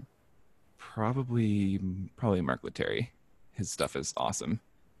 Probably Mark Letary. His stuff is awesome.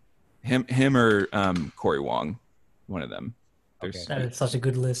 Him or Corey Wong, one of them. Okay. That is such a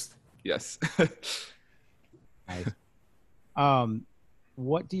good list. Yes. Nice.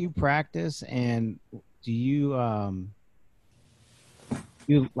 What do you practice, and do you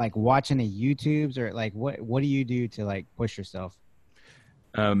like watch any YouTubes, or like what do you do to like push yourself?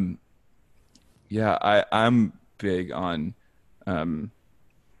 Yeah, I'm big on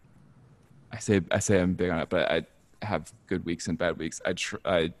I say I'm big on it, but have good weeks and bad weeks.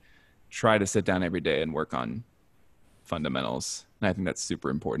 I try to sit down every day and work on fundamentals, and I think that's super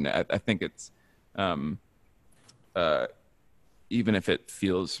important. I think it's even if it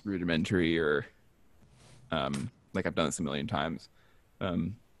feels rudimentary or like I've done this a million times,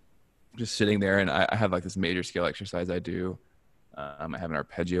 just sitting there, and I have like this major scale exercise I do. I have an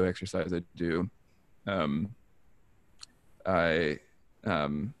arpeggio exercise I do. I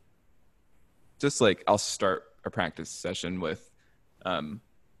just like I'll start a practice session with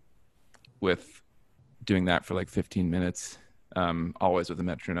doing that for like 15 minutes, always with a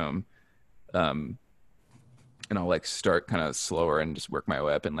metronome. And I'll like start kind of slower and just work my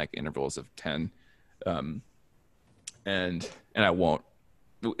way up in like intervals of 10. And I won't,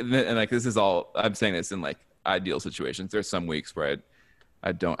 and like, this is all, I'm saying this in like ideal situations. There's some weeks where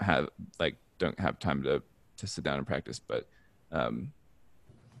I don't have time to sit down and practice, but,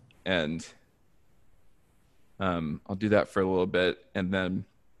 I'll do that for a little bit. And then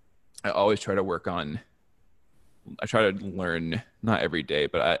I always try to learn, not every day,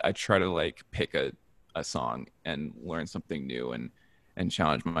 but I try to like pick a song and learn something new and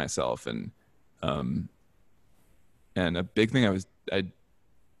challenge myself. And a big thing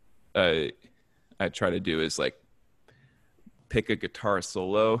I try to do is like pick a guitar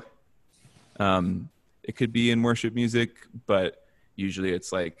solo. It could be in worship music, but usually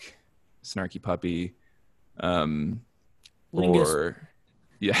it's like Snarky Puppy, or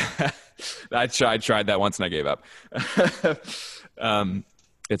yeah, I tried that once and I gave up.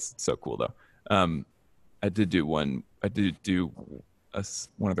 It's so cool though. I did do one of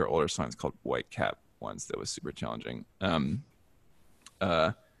their older songs called White Cap once that was super challenging.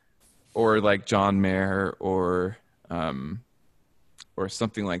 Or like John Mayer or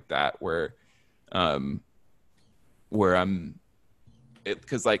something like that where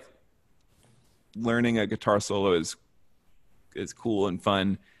because like learning a guitar solo is cool and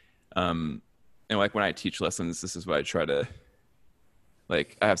fun. And like when I teach lessons, this is what I try to,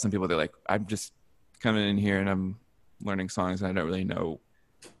 like, I have some people that are like, I'm just coming in here and I'm learning songs and I don't really know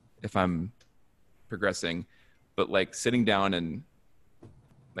if I'm progressing, but like sitting down and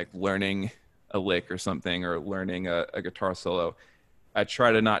like learning a lick or something, or learning a guitar solo, I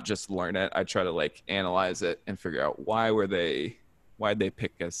try to not just learn it. I try to like analyze it and figure out why'd they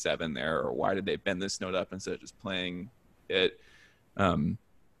pick a 7 there, or why did they bend this note up instead of just playing it. And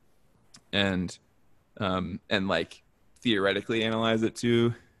like theoretically analyze it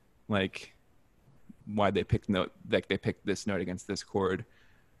too, like why they picked this note against this chord,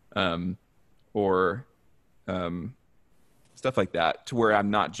 or stuff like that, to where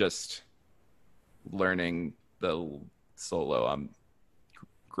I'm not just learning the solo, I'm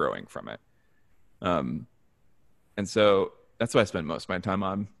growing from it. And so that's what I spend most of my time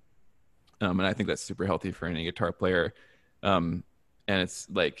on. And I think that's super healthy for any guitar player. And it's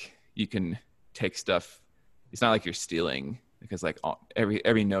like, you can take stuff, it's not like you're stealing, because like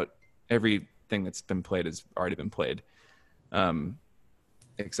every note, everything that's been played has already been played.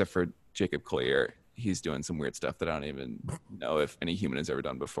 Except for Jacob Collier. He's doing some weird stuff that I don't even know if any human has ever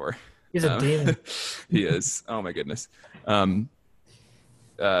done before. He's a demon. He is. Oh my goodness. But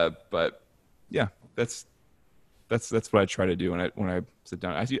yeah, that's what I try to do when I sit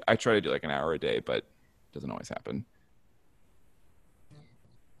down. I try to do like an hour a day, but it doesn't always happen.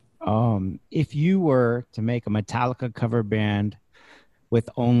 If you were to make a Metallica cover band with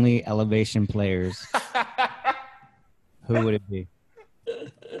only Elevation players, who would it be?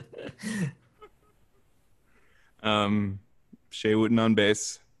 Shea Wooten on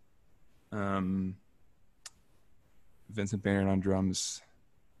bass, Vincent Baird on drums,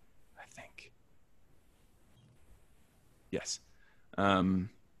 I think. Yes. Who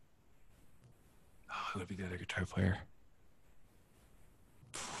would be the other guitar player?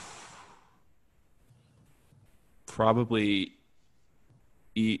 Probably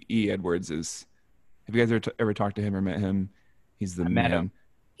E. Edwards is. Have you guys ever talked to him or met him? He's the man.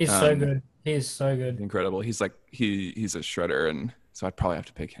 He's so good. He is so good. Incredible. He's like he's a shredder, and so I'd probably have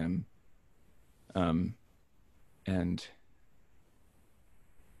to pick him. And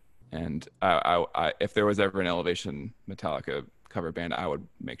I if there was ever an Elevation Metallica cover band, I would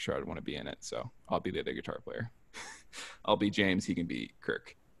make sure I'd want to be in it. So I'll be the other guitar player. I'll be James. He can be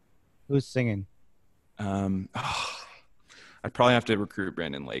Kirk. Who's singing? I'd probably have to recruit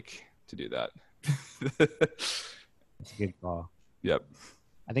Brandon Lake to do that. That's a good call. Yep.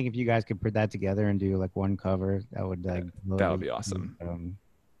 I think if you guys could put that together and do like one cover, that would like that would be awesome.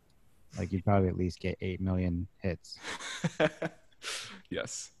 Like you'd probably at least get 8 million hits.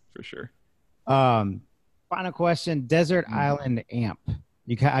 Yes, for sure. Final question: Desert Island Amp.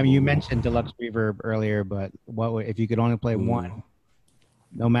 You can. I mean, you mentioned deluxe reverb earlier, but if you could only play one,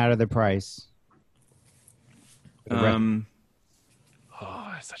 no matter the price? Oh,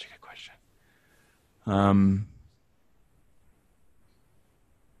 that's such a good question.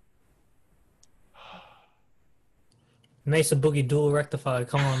 Mesa Boogie dual rectifier.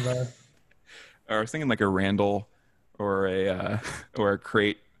 Come on, bro. I was thinking like a Randall or a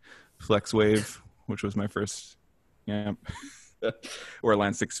Crate Flex Wave, which was my first amp, or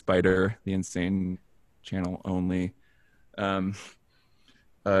Atlantic Spider, the Insane channel only. Oh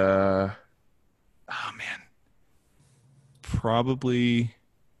man,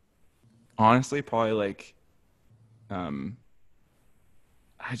 honestly, probably like,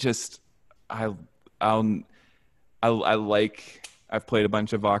 I like, I've played a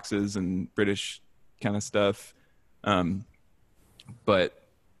bunch of Voxes and British kind of stuff, but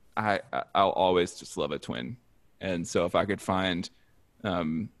I'll always just love a twin. And so if I could find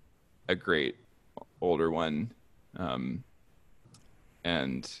a great older one,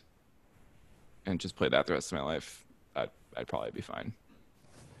 and just play that the rest of my life, I'd probably be fine.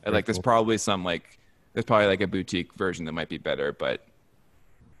 And like, there's probably like a boutique version that might be better, but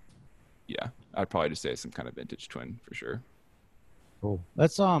yeah, I'd probably just say some kind of vintage twin for sure. Cool.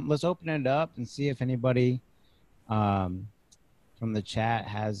 Let's open it up and see if anybody from the chat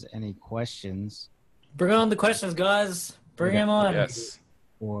has any questions. Bring on the questions, guys. Bring them on. Yes.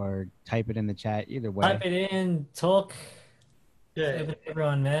 Or type it in the chat. Either way. Type it in. Talk. Yeah.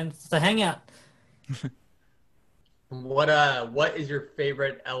 Everyone, man. It's a hangout. What is your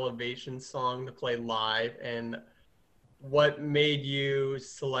favorite Elevation song to play live, and what made you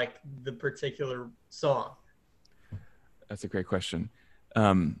select the particular song? That's a great question.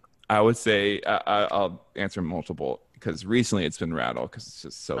 I would say I'll answer multiple, because recently it's been Rattle, because it's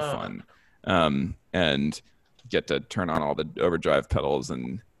just so fun, and get to turn on all the overdrive pedals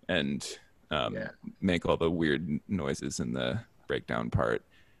and make all the weird noises in the breakdown part.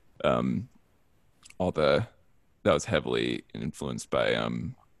 That was heavily influenced by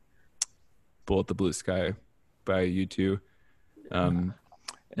Bullet the Blue Sky by U2.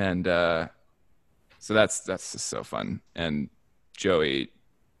 So that's just so fun. And Joey,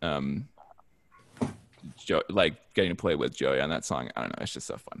 like getting to play with Joey on that song, I don't know, it's just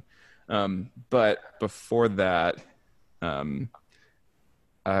so fun. But before that, I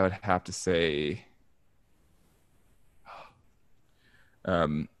would have to say,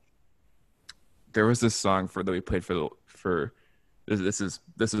 there was this song that we played for this is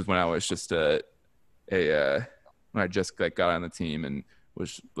when I was just when I just like got on the team and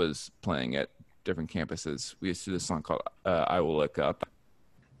was playing at different campuses. We used to do this song called "I Will Look Up."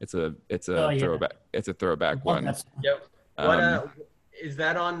 It's a throwback. It's a throwback one. Yep. What is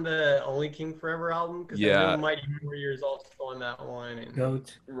that on the Only King Forever album? Because I know Mighty Warriors also on that one. And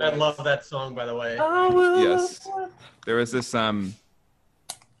Goat. I love that song, by the way. Yes. There was this I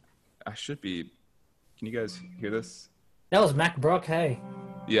should be. Can you guys hear this? That was Mac Brock. Hey.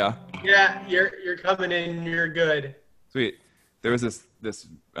 Yeah. Yeah, you're coming in. You're good. Sweet. There was this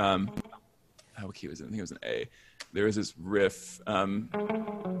what key was it? I think it was an A. There was this riff. Let's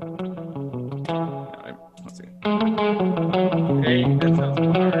see. Hey, that sounds hard.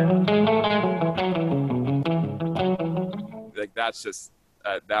 Like that's just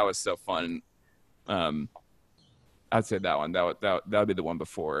that was so fun. I'd say that one. That would be the one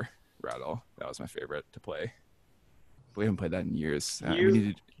before Rattle. That was my favorite to play. We haven't played that in years. Can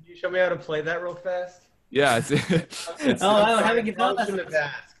you show me how to play that real fast? Yeah, it's I don't have a guitar. I shouldn't have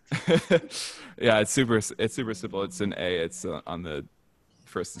asked. Yeah, it's super simple. It's an A. It's on the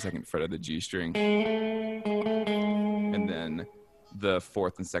first and second fret of the G string, and then the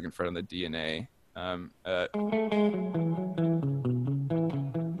fourth and second fret on the D and A.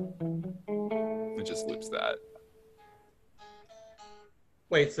 It just loops that.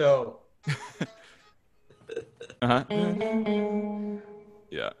 Wait, so. Uh-huh.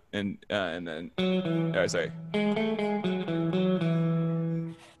 Yeah, and then. Oh, sorry.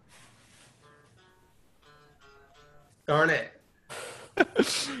 Darn it.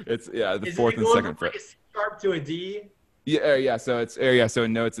 It's the Is fourth it and going second from fret. like a C sharp to a D? Yeah. So so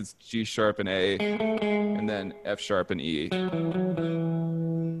in notes it's G sharp and A, and then F sharp and E,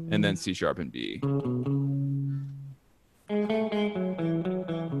 and then C sharp and B.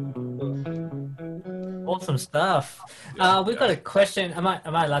 Awesome stuff. We've got a question. Am I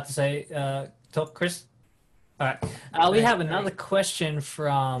allowed to say talk, Chris? All right. We have another question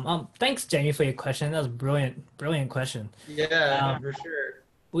from. Thanks, Jamie, for your question. That was brilliant question. Yeah, for sure.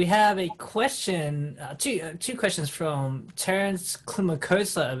 We have a question, two questions from Terrence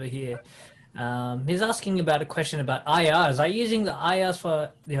Klimakosa over here. He's asking about a question about IRs. Are you using the IRs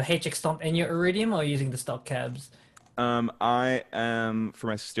for your HX Stomp and your Iridium, or using the stock cabs? I am for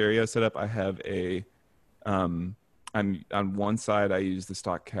my stereo setup. I have a I'm on one side. I use the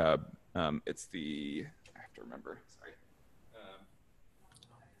stock cab. It's the I have to remember. Sorry.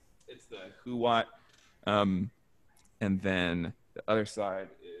 It's the Huwatt. And then the other side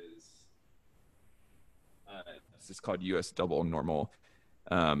is this is called US Double Normal.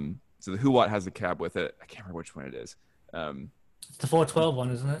 So the Huwatt has the cab with it. I can't remember which one it is. It's the 412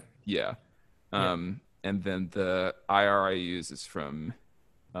 one, isn't it? Yeah. And then the IR I use is from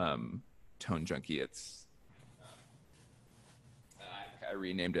Tone Junkie. It's I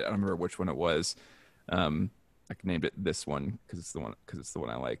renamed it. I don't remember which one it was. I named it this one because it's the one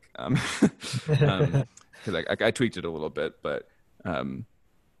I like. Because I tweaked it a little bit, but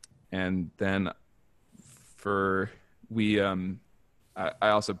and then for I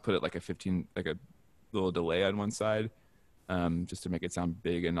also put it like a little delay on one side, just to make it sound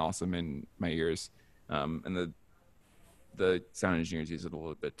big and awesome in my ears. And the sound engineers use it a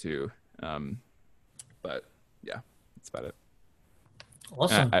little bit too. But yeah, that's about it.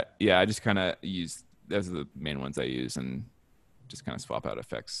 Awesome. I just kind of use, those are the main ones I use, and just kind of swap out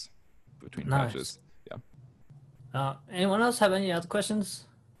effects between patches. Yeah. Anyone else have any other questions?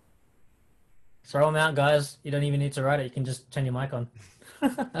 Throw them out, guys. You don't even need to write it. You can just turn your mic on.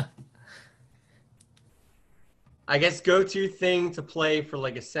 I guess go-to thing to play for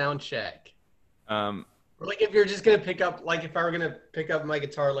like a sound check. Or like if you're just gonna pick up, like if I were gonna pick up my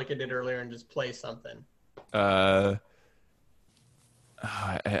guitar like I did earlier and just play something. I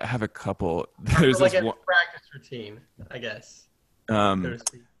have a couple. There's like this a one practice routine, I guess.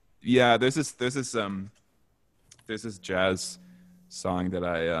 Yeah, there's this jazz song that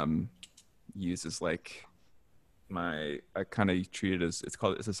I use as like I kind of treat it as it's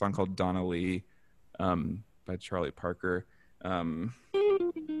a song called Donna Lee by Charlie Parker.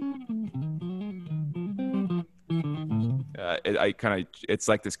 It's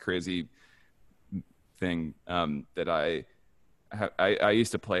like this crazy thing that I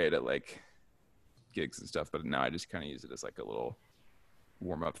used to play it at like gigs and stuff, but now I just kind of use it as like a little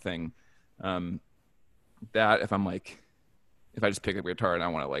warm-up thing. That if I just pick up a guitar and I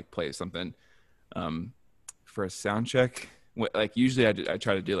want to like play something for a sound check, like usually I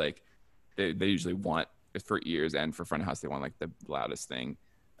try to do like they usually want for ears and for front of house, they want like the loudest thing.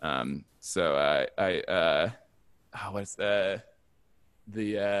 So what's the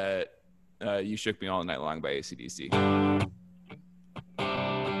You Shook Me All Night Long by AC/DC.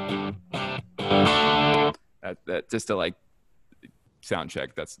 That just to like sound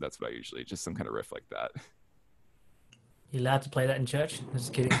check. That's what I usually, just some kind of riff like that. You allowed to play that in church?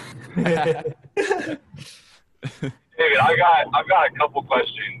 Just kidding. David, I've got a couple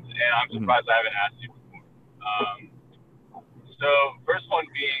questions, and I'm surprised I haven't asked you before. So first one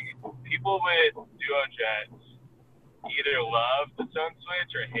being, people with duo jets either love the tone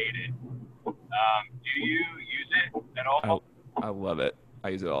switch or hate it. Do you use it at all? I love it. I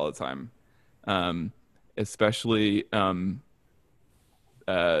use it all the time. Especially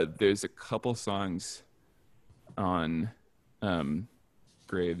there's a couple songs on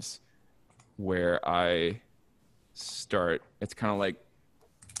Graves where I start, it's kind of like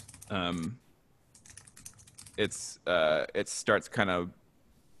it starts kind of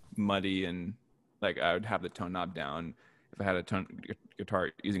muddy, and like I would have the tone knob down if I had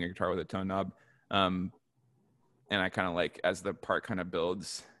using a guitar with a tone knob, and I kind of like, as the part kind of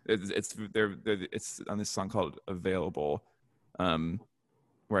builds, it's on this song called Available,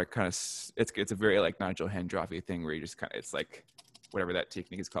 where I kind of, it's a very like Nigel Hendroffy thing where you just kind of, it's like whatever that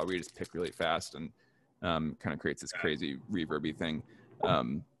technique is called, where you just pick really fast and kind of creates this crazy reverby thing.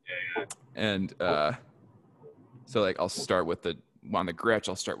 And so like I'll start with on the Gretsch,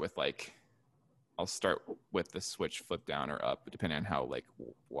 I'll start with the switch flip down or up, depending on how like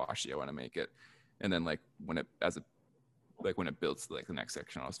washy I want to make it. And then like when it builds to like the next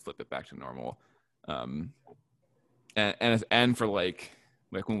section, I'll just flip it back to normal. And for like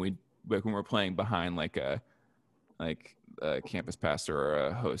when we're playing behind like a campus pastor or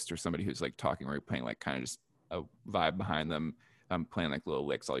a host or somebody who's like talking, or playing like kind of just a vibe behind them, I'm playing like little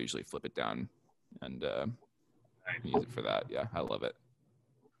licks, I'll usually flip it down and use it for that. Yeah, I love it.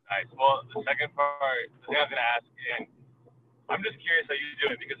 Nice. Well, the second part, the thing I was going to ask, and I'm just curious how you do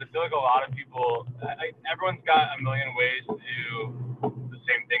it, because I feel like a lot of people, everyone's got a million ways to do the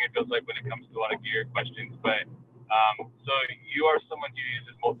same thing, it feels like, when it comes to a lot of gear questions. But so you are someone who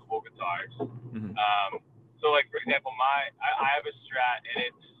uses multiple guitars. So like, for example, I have a Strat, and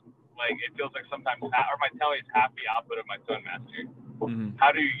it's like it feels like sometimes, or my telly is half the output of my Tone Master. Mm-hmm.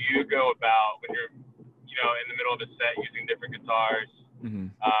 How do you go about when you're, in the middle of a set using different guitars? Mm-hmm.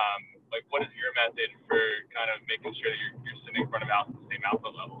 Like, what is your method for kind of making sure that you're sitting in front of the same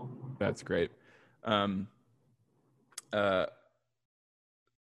output level? That's great.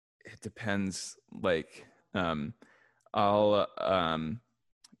 It depends. Like, I'll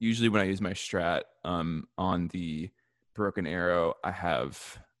usually when I use my Strat on the Broken Arrow, I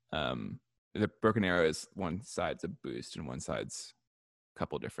have the Broken Arrow is one side's a boost and one side's a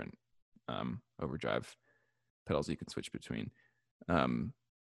couple different overdrive pedals you can switch between.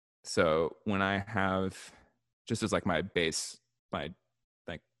 So when I have just as like my bass, my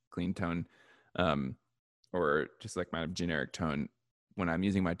like clean tone, or just like my generic tone, when I'm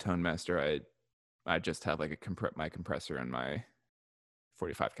using my Tone Master, I just have like my compressor and my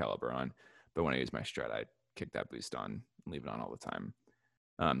 45 caliber on. But when I use my Strat, I kick that boost on and leave it on all the time,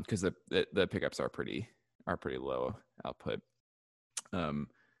 because the pickups are pretty low output. Same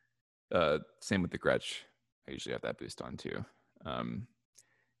with the Gretsch. I usually have that boost on too.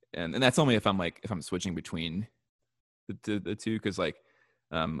 And that's only if I'm switching between the two, because like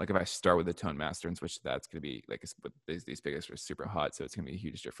if I start with the Tone Master and switch to that, it's gonna be like these pickups are super hot, so it's gonna be a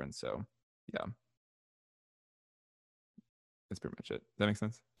huge difference. So yeah, that's pretty much it. Does that make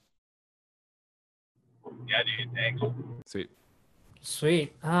sense? Yeah, dude. Thanks. Sweet.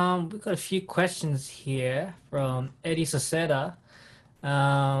 Sweet. We've got a few questions here from Eddie Saceta.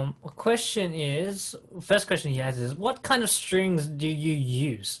 First question he has is, what kind of strings do you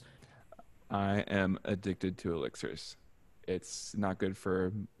use? I am addicted to elixirs. It's not good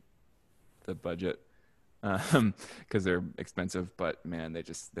for the budget because they're expensive, but man,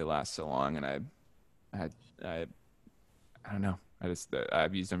 they last so long. And I don't know.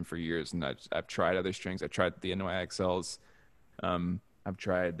 I've used them for years, and I've tried other strings. I tried the NYXLs. I've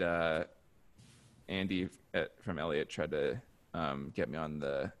tried Andy from Elliott tried to get me on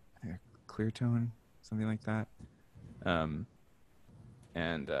the clear tone, something like that.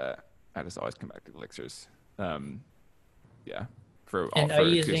 And I just always come back to elixirs. Yeah. Are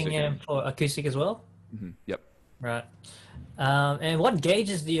you using them for acoustic as well? Mm-hmm. Yep. Right. And what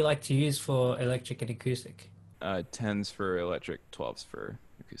gauges do you like to use for electric and acoustic? 10s for electric, 12s for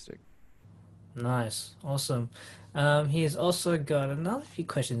acoustic. Nice. Awesome. He's also got another few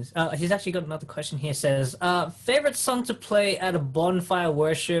questions. He's actually got another question here. Says, favorite song to play at a bonfire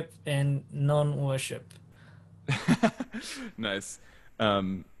worship and non-worship? Nice.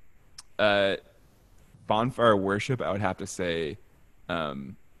 Bonfire worship, I would have to say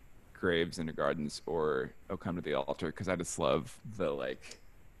Graves in the Gardens or Oh Come to the Altar, because I just love the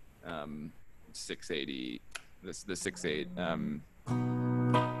 680, the 6/8.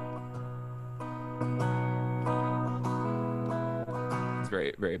 It's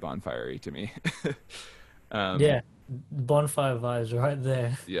very, very bonfire-y to me. Yeah, bonfire vibes right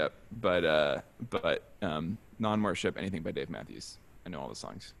there. Yep, but non-worship, anything by Dave Matthews. I know all the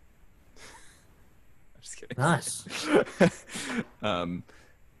songs. I'm just kidding. Nice.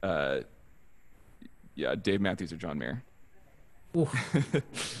 Yeah, Dave Matthews or John Mayer. Who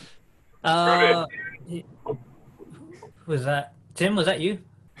was that? Tim, was that you?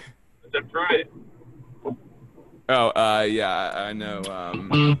 I said, prove it. Oh, yeah, I know.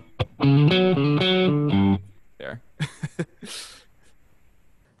 There.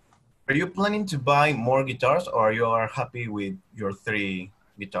 Are you planning to buy more guitars, or you are happy with your three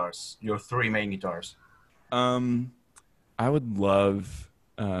main guitars? I would love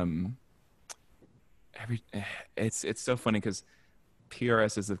it's so funny because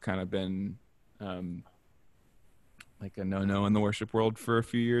PRSs have kind of been like a no-no in the worship world for a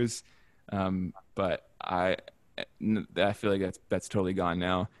few years, but I feel like that's totally gone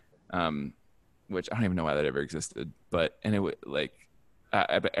now, which I don't even know why that ever existed. But anyway,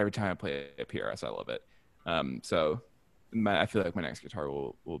 every time I play a PRS, I love it. So I feel like my next guitar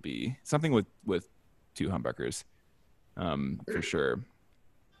will be something with two humbuckers, for sure,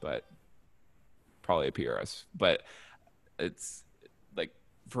 but probably a PRS. But it's like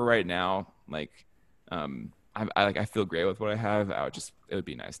for right now, I feel great with what I have. It would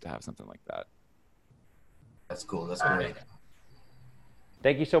be nice to have something like that. That's cool. That's great.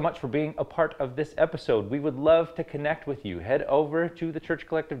 Thank you so much for being a part of this episode. We would love to connect with you. Head over to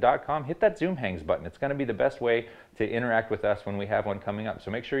thechurchcollective.com, hit that Zoom Hangs button. It's going to be the best way to interact with us when we have one coming up. So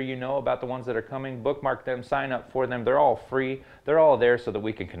make sure you know about the ones that are coming, bookmark them, sign up for them. They're all free. They're all there so that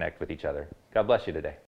we can connect with each other. God bless you today.